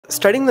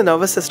Studying the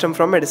nervous system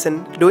from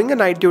medicine, doing a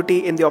night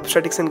duty in the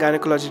obstetrics and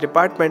gynecology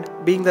department,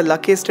 being the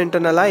luckiest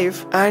intern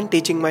alive, and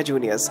teaching my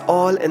juniors,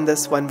 all in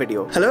this one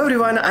video. Hello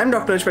everyone, I'm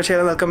Dr. Anuj Pachhel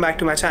and welcome back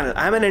to my channel.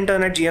 I'm an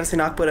intern at GMC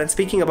Nagpur, and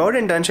speaking about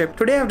internship,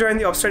 today I've joined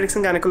the obstetrics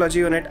and gynecology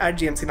unit at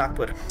GMC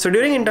Nagpur. So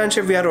during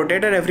internship, we are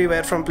rotated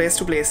everywhere from place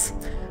to place.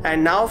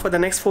 And now for the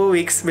next 4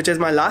 weeks, which is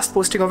my last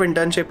posting of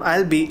internship,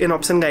 I'll be in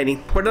Obs and Gyne.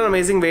 What an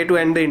amazing way to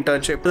end the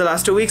internship. For the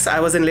last 2 weeks,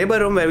 I was in labor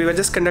room where we were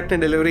just conducting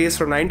deliveries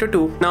from 9 to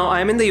 2. Now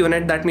I'm in the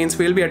unit, that means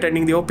we'll be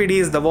attending the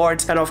OPDs, the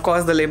wards, and of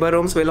course the labor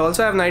rooms will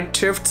also have night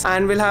shifts,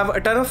 and we'll have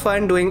a ton of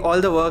fun doing all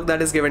the work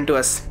that is given to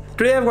us.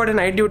 Today I've got a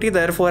night duty,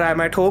 therefore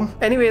I'm at home.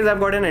 Anyways, I've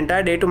got an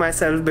entire day to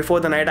myself before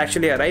the night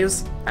actually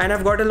arrives, and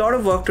I've got a lot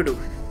of work to do.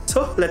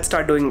 So let's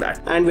start doing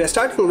that. And we're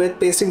starting with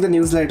pasting the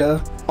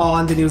newsletter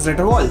on the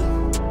newsletter wall.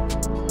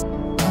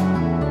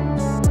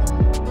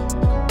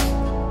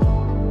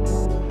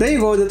 There you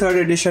go, the third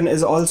edition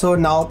is also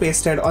now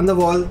pasted on the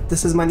wall.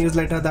 This is my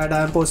newsletter that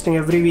I am posting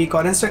every week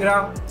on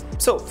Instagram.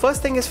 So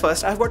first thing is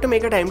first, I've got to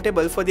make a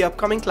timetable for the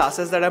upcoming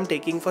classes that I'm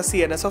taking for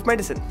CNS of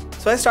medicine.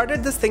 So I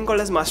started this thing called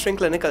as Mastering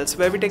Clinicals,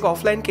 where we take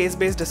offline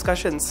case-based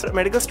discussions.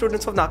 Medical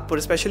students of Nagpur,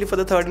 especially for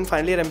the third and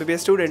final year MBBS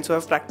students who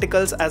have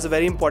practicals as a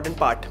very important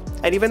part.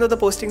 And even though the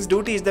postings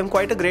do teach them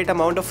quite a great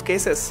amount of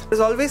cases, there's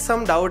always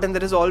some doubt and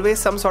there is always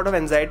some sort of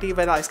anxiety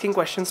when asking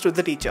questions to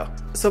the teacher.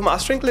 So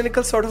Mastering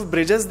Clinicals sort of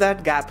bridges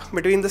that gap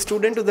between the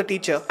student to the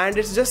teacher, and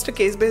it's just a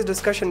case-based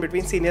discussion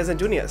between seniors and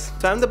juniors.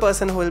 So I'm the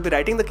person who will be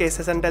writing the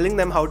cases and telling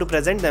them how to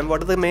present them,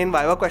 what are the main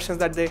viva questions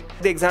that the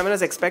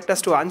examiners expect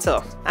us to answer,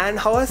 and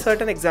how are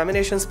certain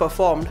examinations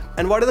performed,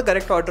 and what are the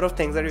correct order of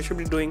things that you should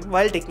be doing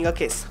while taking a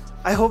case.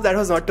 I hope that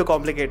was not too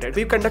complicated.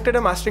 We conducted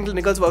a Mastering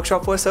Clinicals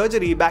workshop for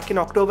surgery back in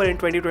October in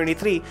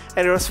 2023,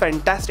 and it was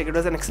fantastic. It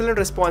was an excellent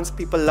response.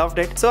 People loved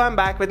it. So I'm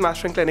back with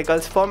Mastering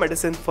Clinicals for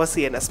medicine for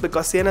CNS,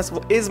 because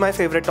CNS is my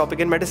favorite topic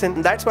in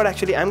medicine. That's what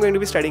actually I'm going to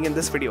be studying in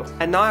this video.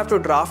 And now I have to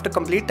draft a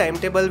complete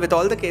timetable with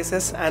all the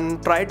cases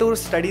and try to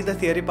study the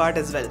theory part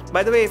as well.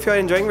 By the way, if you're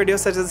enjoying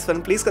videos such as this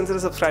one, please consider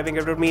subscribing.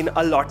 It would mean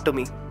a lot to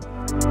me.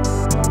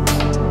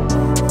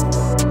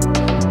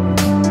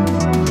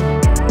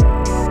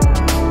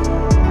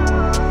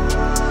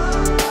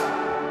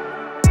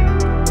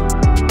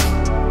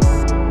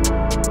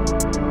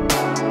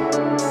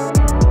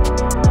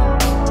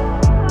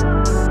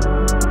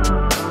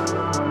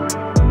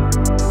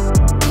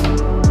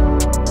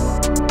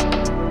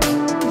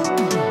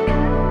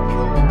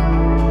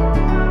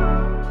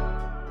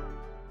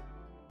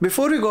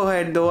 Before we go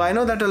ahead though, I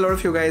know that a lot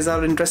of you guys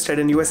are interested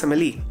in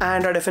USMLE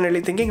and are definitely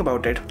thinking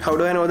about it. How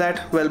do I know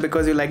that? Well,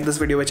 because you liked this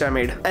video which I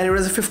made. And it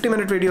was a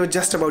 50-minute video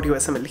just about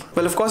USMLE.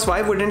 Well, of course,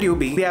 why wouldn't you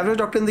be? The average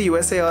doctor in the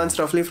USA earns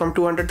roughly from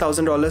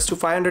 $200,000 to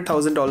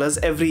 $500,000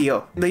 every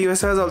year. The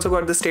USA has also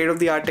got the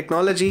state-of-the-art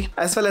technology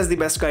as well as the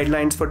best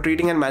guidelines for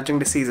treating and managing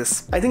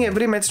diseases. I think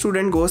every med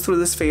student goes through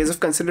this phase of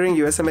considering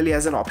USMLE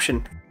as an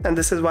option. And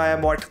this is why I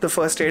bought the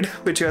first aid,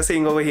 which you are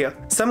seeing over here.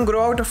 Some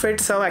grow out of it,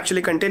 some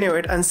actually continue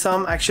it, and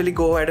some actually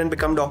go ahead and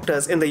become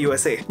doctors in the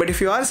USA. But if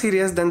you are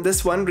serious, then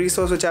this one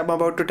resource which I'm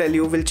about to tell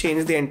you will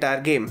change the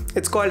entire game.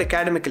 It's called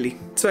Academically.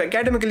 So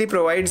Academically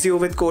provides you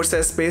with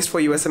courses based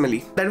for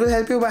USMLE that will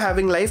help you by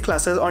having live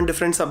classes on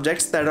different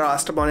subjects that are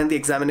asked upon in the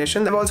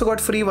examination. They've also got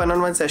free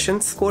one-on-one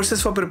sessions,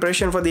 courses for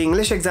preparation for the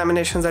English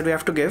examinations that we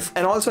have to give,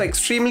 and also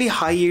extremely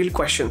high-yield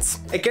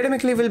questions.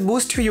 Academically will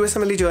boost your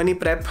USMLE journey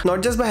prep,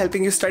 not just by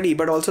helping you study,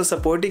 but also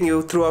supporting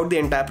you throughout the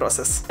entire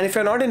process. And if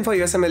you're not in for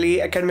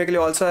USMLE, Academically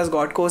also has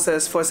got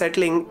courses for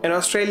settling in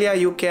Australia,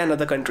 UK and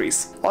other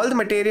countries. All the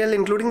material,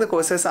 including the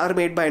courses, are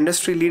made by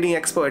industry leading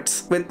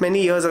experts with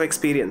many years of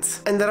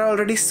experience. And there are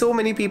already so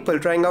many people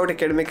trying out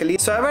Academically.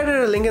 So I've added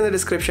a link in the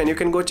description. You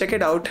can go check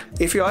it out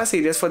if you are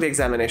serious for the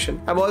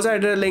examination. I've also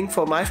added a link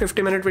for my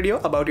 50-minute video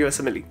about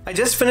USMLE. I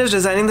just finished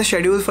designing the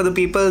schedule for the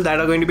people that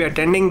are going to be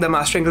attending the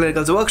Mastering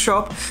Clinicals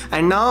workshop,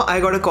 and now I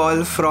got a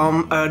call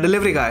from a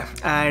delivery guy,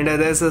 and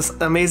there's this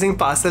amazing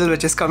parcel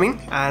which is coming,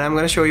 and I'm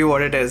going to show you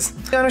what it is.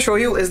 What I'm going to show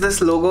you is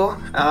this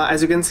logo.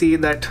 As you can see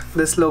that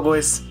this logo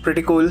is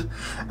pretty cool,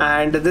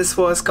 and this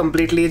was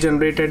completely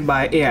generated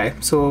by AI.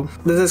 So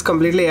this is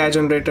completely AI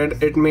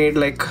generated. It made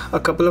like a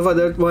couple of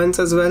other ones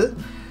as well,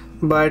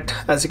 but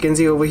as you can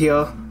see over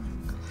here,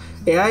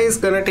 AI is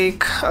gonna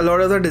take a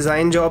lot of the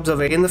design jobs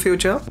away in the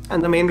future.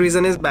 And the main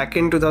reason is back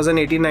in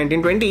 2018,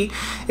 19, 20,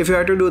 if you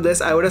had to do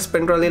this, I would have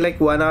spent probably like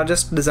 1 hour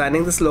just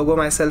designing this logo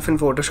myself in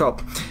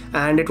Photoshop,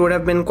 and it would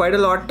have been quite a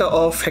lot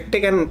of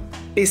hectic and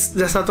is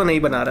jaisa to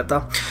nahi bana raha tha.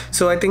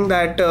 So I think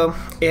that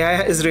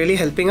AI is really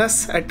helping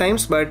us at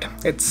times, but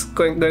it's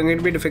going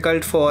to be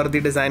difficult for the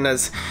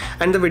designers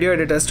and the video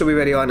editors, to be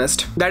very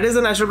honest. That is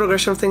the natural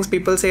progression of things.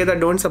 People say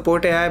that don't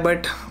support AI,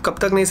 but kab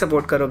tak nahi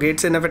support karoge?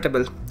 It's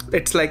inevitable.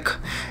 It's like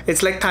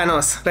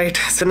Thanos, right?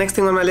 So next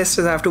thing on my list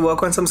is I have to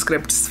work on some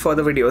scripts for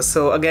the videos.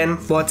 So again,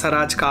 bahut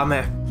sara aaj kaam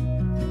hai.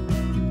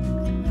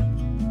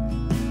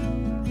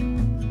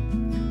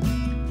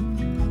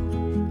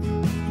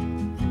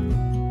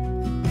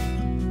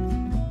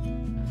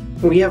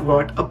 We have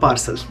got a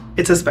parcel.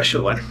 It's a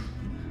special one.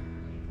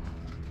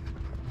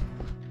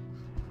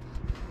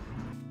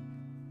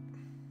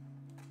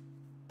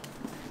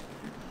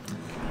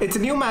 It's a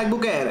new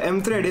MacBook Air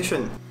M3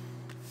 edition.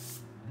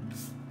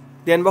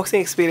 The unboxing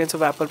experience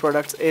of Apple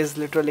products is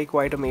literally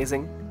quite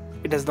amazing.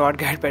 It does not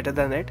get better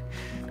than it.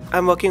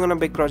 I'm working on a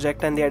big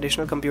project and the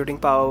additional computing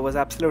power was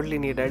absolutely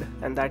needed,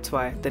 and that's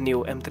why the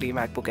new M3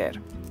 MacBook Air.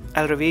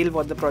 I'll reveal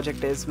what the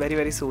project is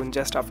very soon,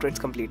 just after it's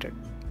completed.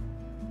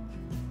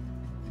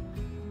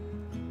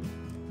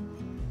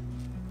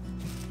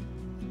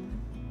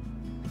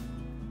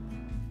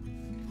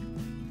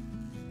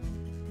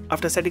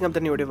 After setting up the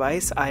new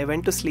device, I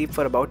went to sleep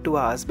for about 2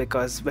 hours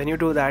because when you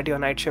do that, your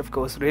night shift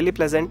goes really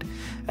pleasant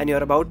and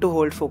you're about to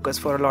hold focus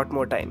for a lot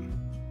more time.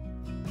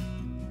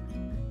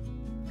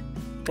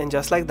 And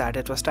just like that,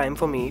 it was time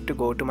for me to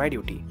go to my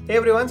duty. Hey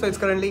everyone, so it's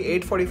currently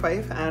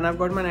 8:45 and I've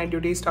got my night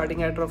duty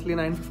starting at roughly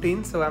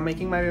 9:15. So I'm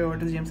making my way over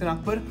to the GMC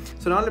Nagpur.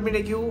 So now let me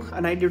take you a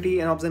night duty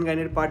in Obs and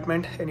Gyne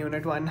department in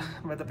Unit 1,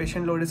 where the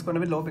patient load is going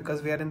to be low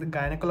because we are in the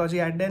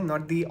gynecology ad day,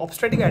 not the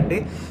obstetric ad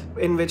day,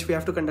 in which we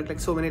have to conduct like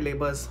so many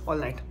labors all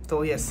night.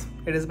 So yes,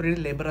 it is a pretty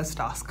laborious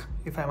task,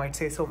 if I might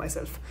say so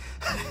myself.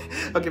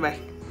 Okay, bye.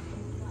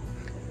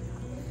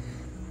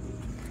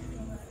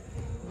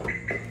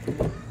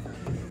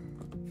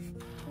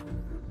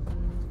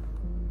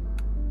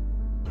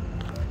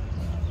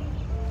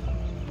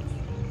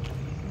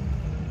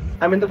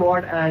 I'm in the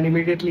ward and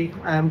immediately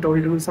I am told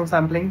to do some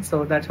sampling,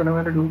 so that's what I'm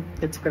going to do.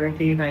 It's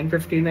currently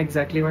 9:15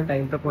 exactly my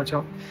time to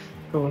pahuncha.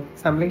 So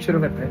sampling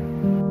shuru karte hain.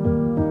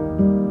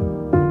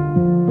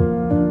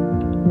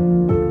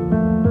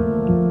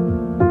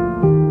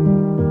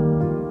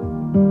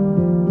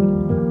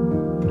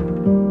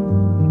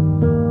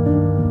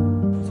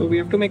 So we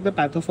have to make the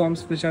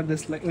pathoforms which are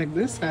this like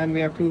this, and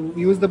we have to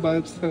use the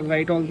bulbs,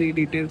 write all the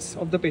details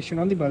of the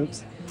patient on the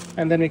bulbs,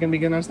 and then we can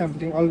begin our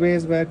sampling.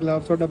 Always wear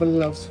gloves or double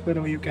gloves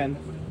whenever you can.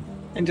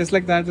 And just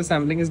like that, the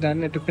sampling is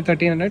done. It took me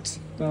 30 minutes.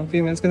 So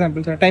females ke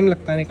sample time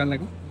lagta hai nikalne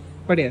ko.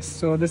 But yes,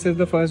 so this is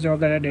the first job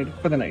that I did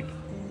for the night.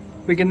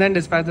 We can then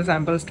dispatch the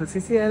samples to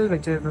CCL,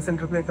 which is the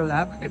Central Clinical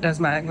Lab. It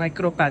has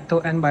micro,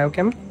 patho and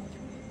biochem.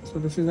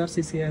 So this is our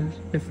CCL.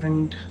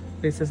 Different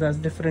places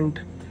has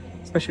different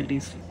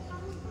specialties.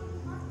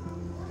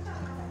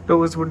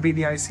 Those would be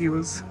the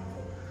ICUs.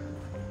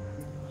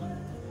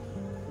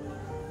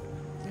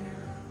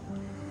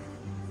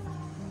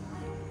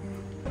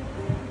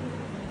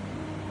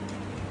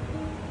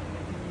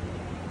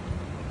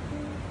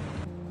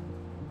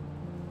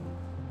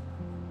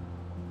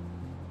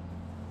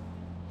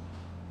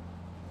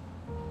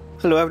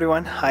 Hello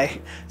everyone, hi.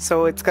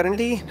 So it's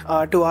currently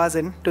 2 hours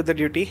in to the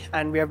duty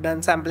and we have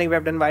done sampling, we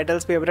have done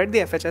vitals, we have read the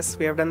FHS,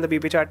 we have done the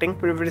BP charting,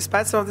 we've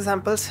dispatched some of the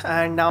samples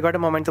and now got a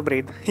moment to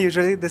breathe.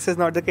 Usually this is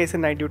not the case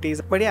in night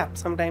duties, but yeah,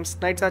 sometimes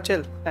nights are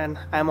chill and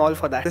I'm all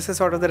for that. This is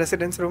sort of the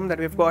residence room that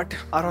we've got.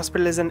 Our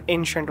hospital is an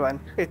ancient one.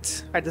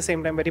 It's at the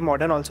same time very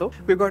modern also.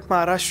 We've got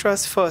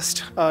Maharashtra's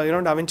first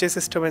Da Vinci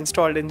system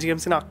installed in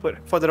GMC Nagpur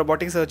for the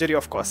robotic surgery,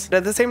 of course. But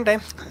at the same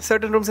time,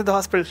 certain rooms in the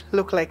hospital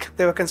look like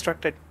they were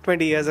constructed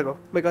 20 years ago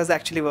because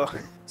actually were.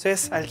 So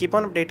yes, I'll keep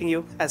on updating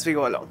you as we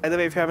go along. By the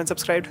way, if you haven't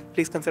subscribed,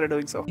 please consider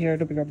doing so. Here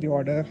to pick up the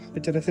order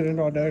which a resident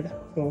ordered.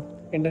 So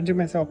internship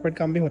mein se awkward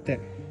काम भी होते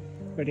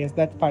हैं. But yes,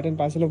 that's part and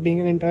parcel of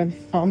being an intern.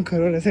 काम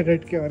करो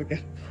resident के और क्या.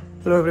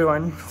 Hello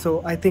everyone.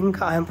 So I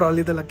think I am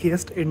probably the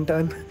luckiest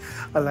intern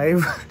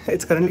alive.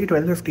 It's currently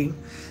 12:15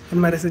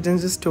 and my resident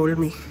just told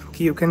me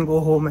that you can go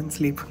home and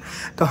sleep.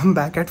 Come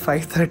back at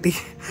 5:30.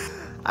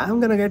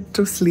 I'm gonna get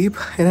to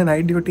sleep in a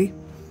night duty.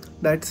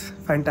 That's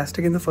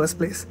fantastic in the first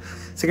place.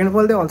 Second of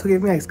all, they also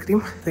gave me ice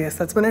cream. So yes,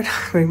 that's been it.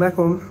 Going back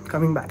home,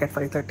 coming back at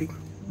 5:30.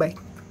 Bye.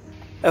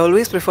 I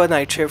always prefer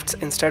night shifts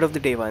instead of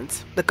the day ones.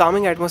 The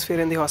calming atmosphere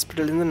in the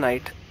hospital in the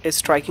night is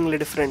strikingly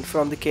different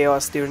from the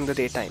chaos during the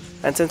daytime.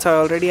 And since I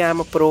already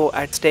am a pro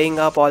at staying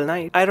up all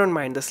night, I don't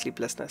mind the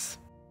sleeplessness.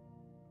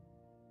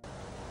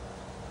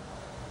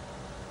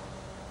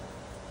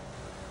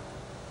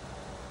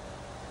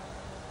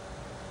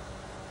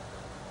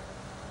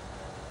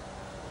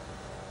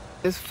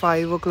 It's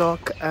 5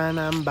 o'clock and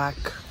I'm back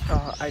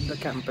at the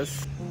campus.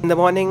 In the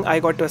morning, I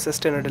got to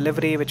assist in a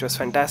delivery, which was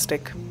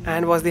fantastic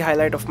and was the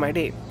highlight of my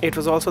day. It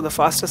was also the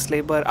fastest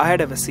labor I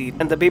had ever seen,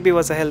 and the baby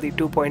was a healthy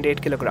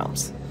 2.8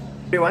 kilograms.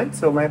 Everyone,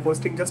 so my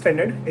posting just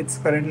ended. It's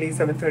currently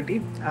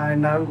 7:30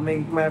 and I'm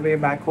making my way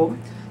back home.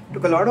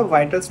 Took a lot of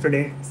vitals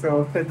today,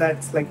 so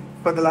that's like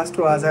for the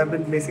last 2 hours I've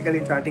been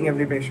basically charting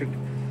every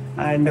patient.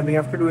 And we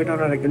have to do it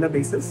on a regular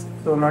basis,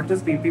 so not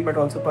just BP but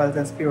also pulse,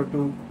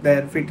 SpO2,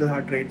 their fetal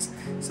heart rates.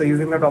 So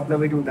using the Doppler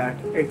we do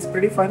that. It's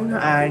pretty fun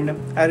and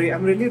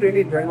I'm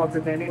really enjoying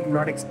Obs and Gyne. I did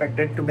not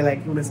expect it to be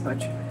liking this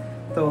much.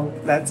 So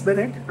that's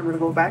been it. I'm going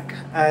to go back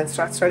and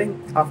start studying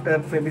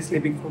after maybe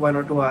sleeping for 1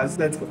 or 2 hours.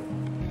 Let's go.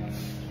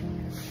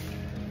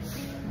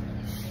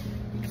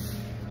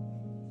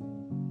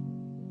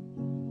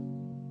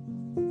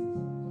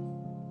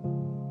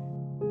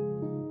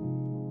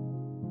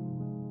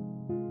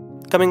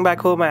 Coming back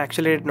home, I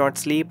actually did not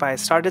sleep. I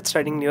started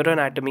studying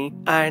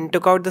neuroanatomy and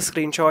took out the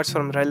screenshots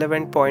from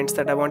relevant points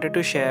that I wanted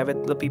to share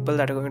with the people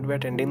that are going to be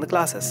attending the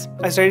classes.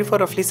 I studied for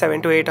roughly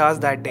 7 to 8 hours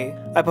that day.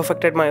 I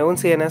perfected my own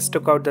CNS,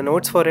 took out the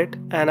notes for it,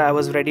 and I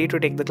was ready to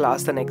take the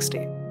class the next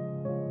day.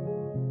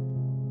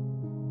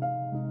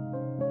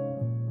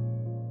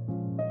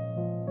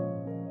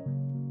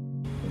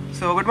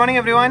 So good morning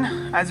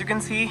everyone. As you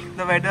can see,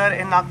 the weather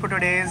in Nagpur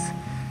today is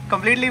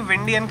completely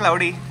windy and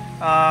cloudy.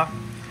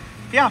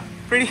 Yeah,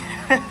 pretty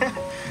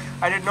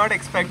I did not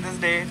expect this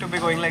day to be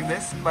going like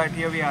this, but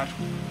here we are.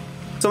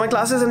 So my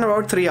class is in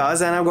about 3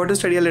 hours and I've got to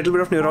study a little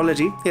bit of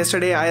neurology.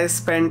 Yesterday I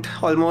spent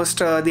almost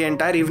the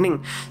entire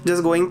evening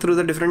just going through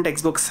the different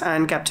textbooks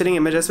and capturing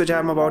images which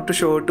I'm about to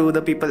show to the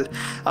people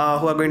who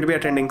are going to be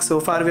attending. So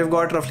far we've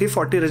got roughly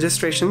 40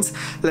 registrations.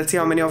 Let's see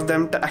how many of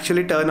them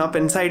actually turn up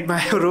inside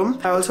my room.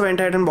 I also went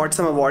ahead and bought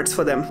some awards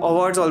for them.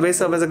 Awards always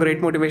serve as a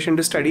great motivation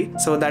to study.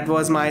 So that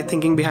was my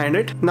thinking behind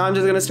it. Now I'm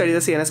just going to study the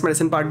CNS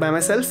medicine part by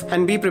myself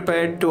and be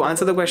prepared to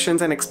answer the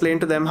questions and explain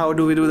to them how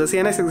do we do the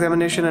CNS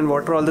examination and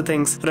what are all the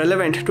things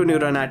relevant to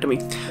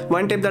neuroanatomy.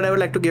 One tip that I would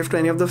like to give to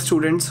any of the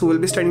students who will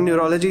be studying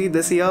neurology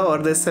this year or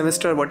this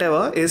semester,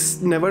 whatever,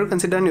 is never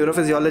consider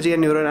neurophysiology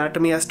and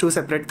neuroanatomy as two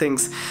separate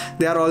things.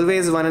 They are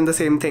always one and the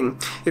same thing.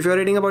 If you're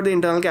reading about the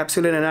internal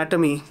capsule in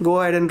anatomy,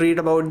 go ahead and read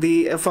about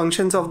the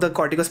functions of the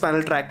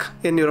corticospinal tract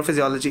in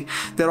neurophysiology.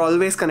 They're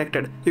always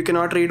connected. You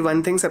cannot read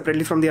one thing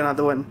separately from the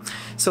another one.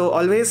 So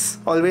always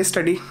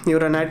study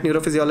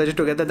neurophysiology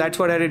together. That's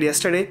what I did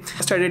yesterday.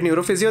 I studied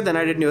neurophysio, then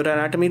I did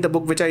neuroanatomy. The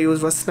book which I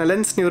used was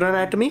Snellen's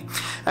Neuroanatomy,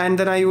 and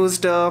then I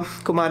used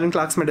Kumar and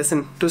Clark's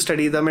medicine to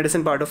study the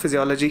medicine part of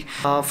physiology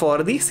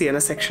for the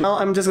CNS section. Now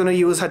I'm just going to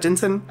use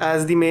Hutchinson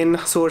as the main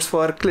source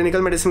for clinical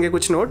medicine ke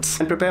kuch notes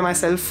and prepare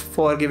myself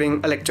for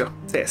giving a lecture.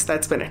 So yes,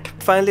 that's been it.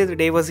 Finally, the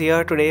day was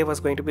here. Today was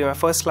going to be my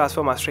first class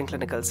for mastering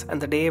clinicals,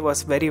 and the day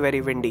was very,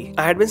 very windy.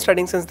 I had been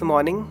studying since the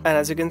morning, and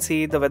as you can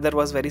see, the weather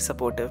was very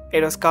supportive.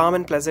 It was calm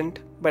and pleasant,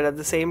 but at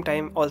the same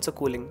time also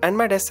cooling. And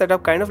my desk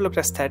setup kind of looked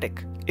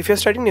aesthetic. If you're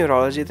studying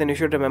neurology, then you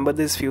should remember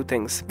these few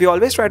things. We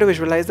always try to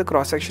visualize the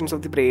cross-sections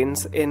of the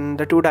brains in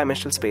the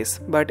two-dimensional space,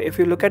 but if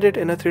you look at it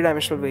in a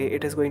three-dimensional way,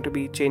 it is going to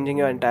be changing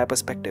your entire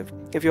perspective.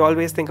 If you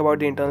always think about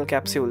the internal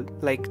capsule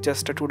like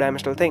just a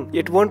two-dimensional thing,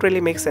 it won't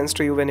really make sense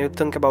to you when you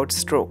think about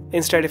stroke.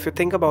 Instead, if you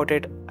think about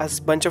it as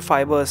a bunch of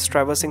fibers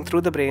traversing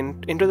through the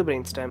brain into the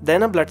brainstem,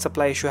 then a blood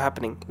supply issue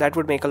happening, that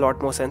would make a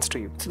lot more sense to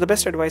you. So the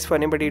best advice for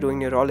anybody doing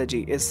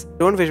neurology is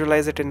don't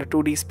visualize it in a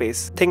 2D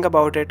space. Think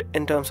about it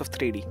in terms of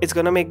 3D. It's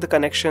gonna make the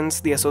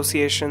connections, the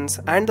associations,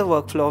 and the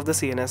workflow of the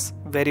CNS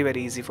very,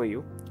 very easy for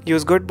you.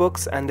 Use good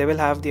books and they will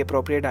have the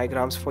appropriate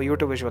diagrams for you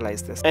to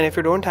visualize this. And if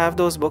you don't have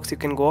those books, you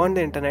can go on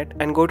the internet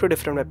and go to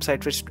different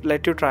websites which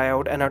let you try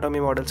out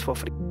anatomy models for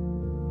free.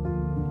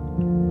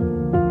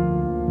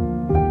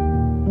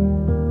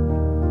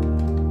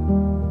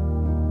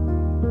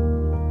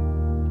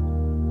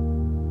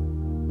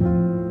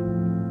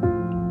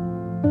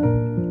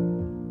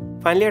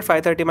 Finally, at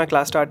 5:30 my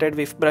class started.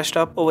 We've brushed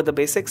up over the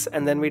basics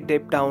and then we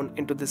dipped down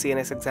into the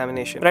CNS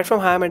examination. Right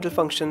from higher mental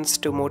functions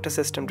to motor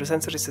system to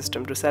sensory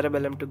system to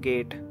cerebellum to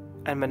gait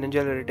and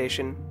meningeal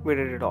irritation, we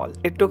did it all.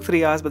 It took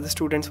 3 hours, but the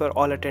students were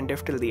all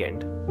attentive till the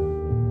end.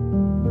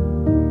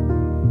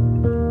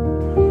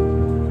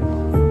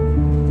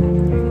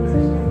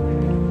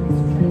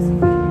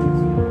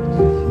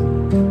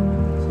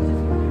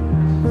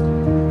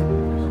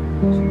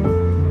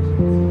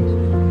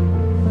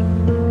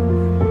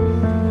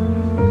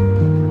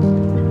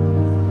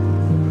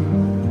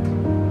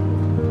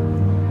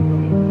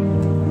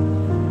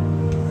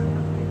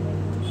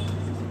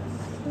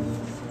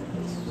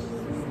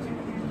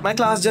 My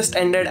class just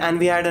ended and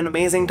we had an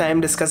amazing time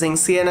discussing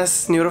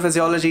CNS,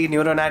 neurophysiology,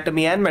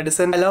 neuroanatomy and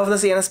medicine. I love the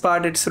CNS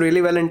part, it's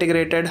really well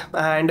integrated,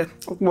 and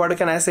what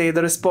can I say,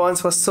 the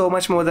response was so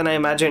much more than I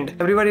imagined.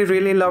 Everybody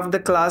really loved the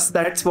class,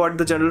 that's what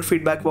the general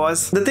feedback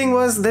was. The thing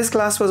was, this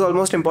class was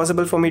almost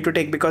impossible for me to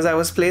take because I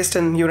was placed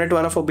in Unit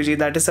 1 of OBG,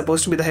 that is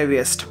supposed to be the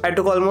heaviest. I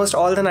took almost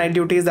all the night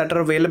duties that are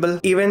available.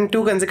 Even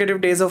 2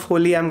 consecutive days of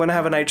Holi, I'm gonna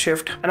have a night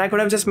shift. And I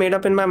could have just made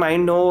up in my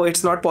mind, no,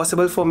 it's not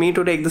possible for me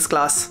to take this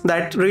class.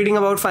 That reading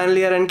about final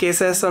year and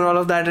cases and all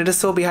of that, it is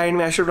so behind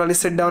me, I should probably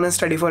sit down and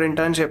study for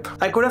internship.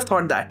 I could have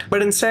thought that,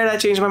 but instead I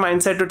changed my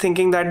mindset to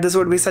thinking that this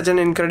would be such an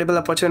incredible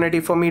opportunity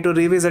for me to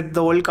revisit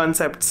the old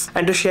concepts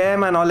and to share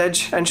my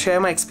knowledge and share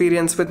my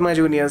experience with my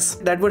juniors.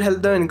 That would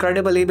help them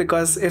incredibly,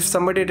 because if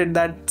somebody did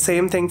that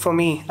same thing for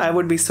me, I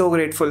would be so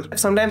grateful.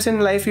 Sometimes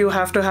in life you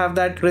have to have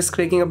that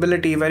risk-taking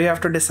ability where you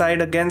have to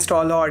decide against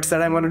all odds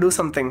that I'm going to do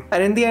something,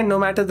 and in the end, no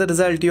matter the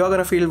result, you're going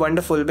to feel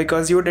wonderful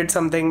because you did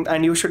something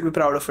and you should be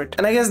proud of it.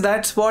 And I guess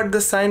that's what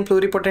the sign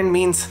Pluripotent pluripotent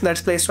means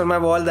that's placed on my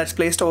wall, that's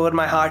placed over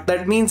my heart.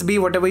 That means be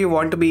whatever you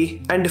want to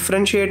be and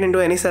differentiate into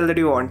any cell that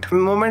you want.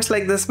 Moments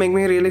like this make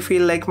me really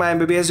feel like my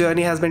MBBS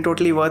journey has been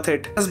totally worth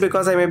it, just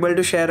because I'm able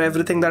to share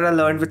everything that I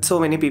learned with so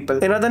many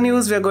people. In other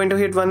news, we are going to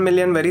hit 1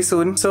 million very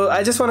soon. So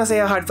I just want to say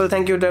a heartfelt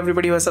thank you to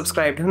everybody who has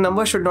subscribed.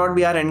 Number should not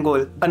be our end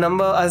goal. A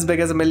number as big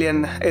as 1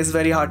 million is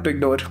very hard to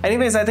ignore.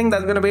 Anyways, I think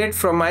that's gonna be it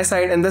from my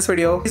side in this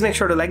video. Please make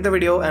sure to like the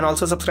video and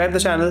also subscribe the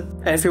channel.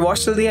 And if you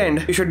watched till the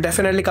end, you should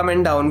definitely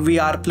comment down "We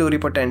are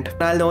pluripotent."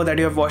 I'll know that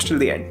you have watched till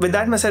the end. With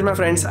that message, my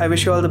friends, I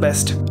wish you all the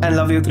best and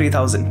love you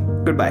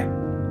 3000. Goodbye.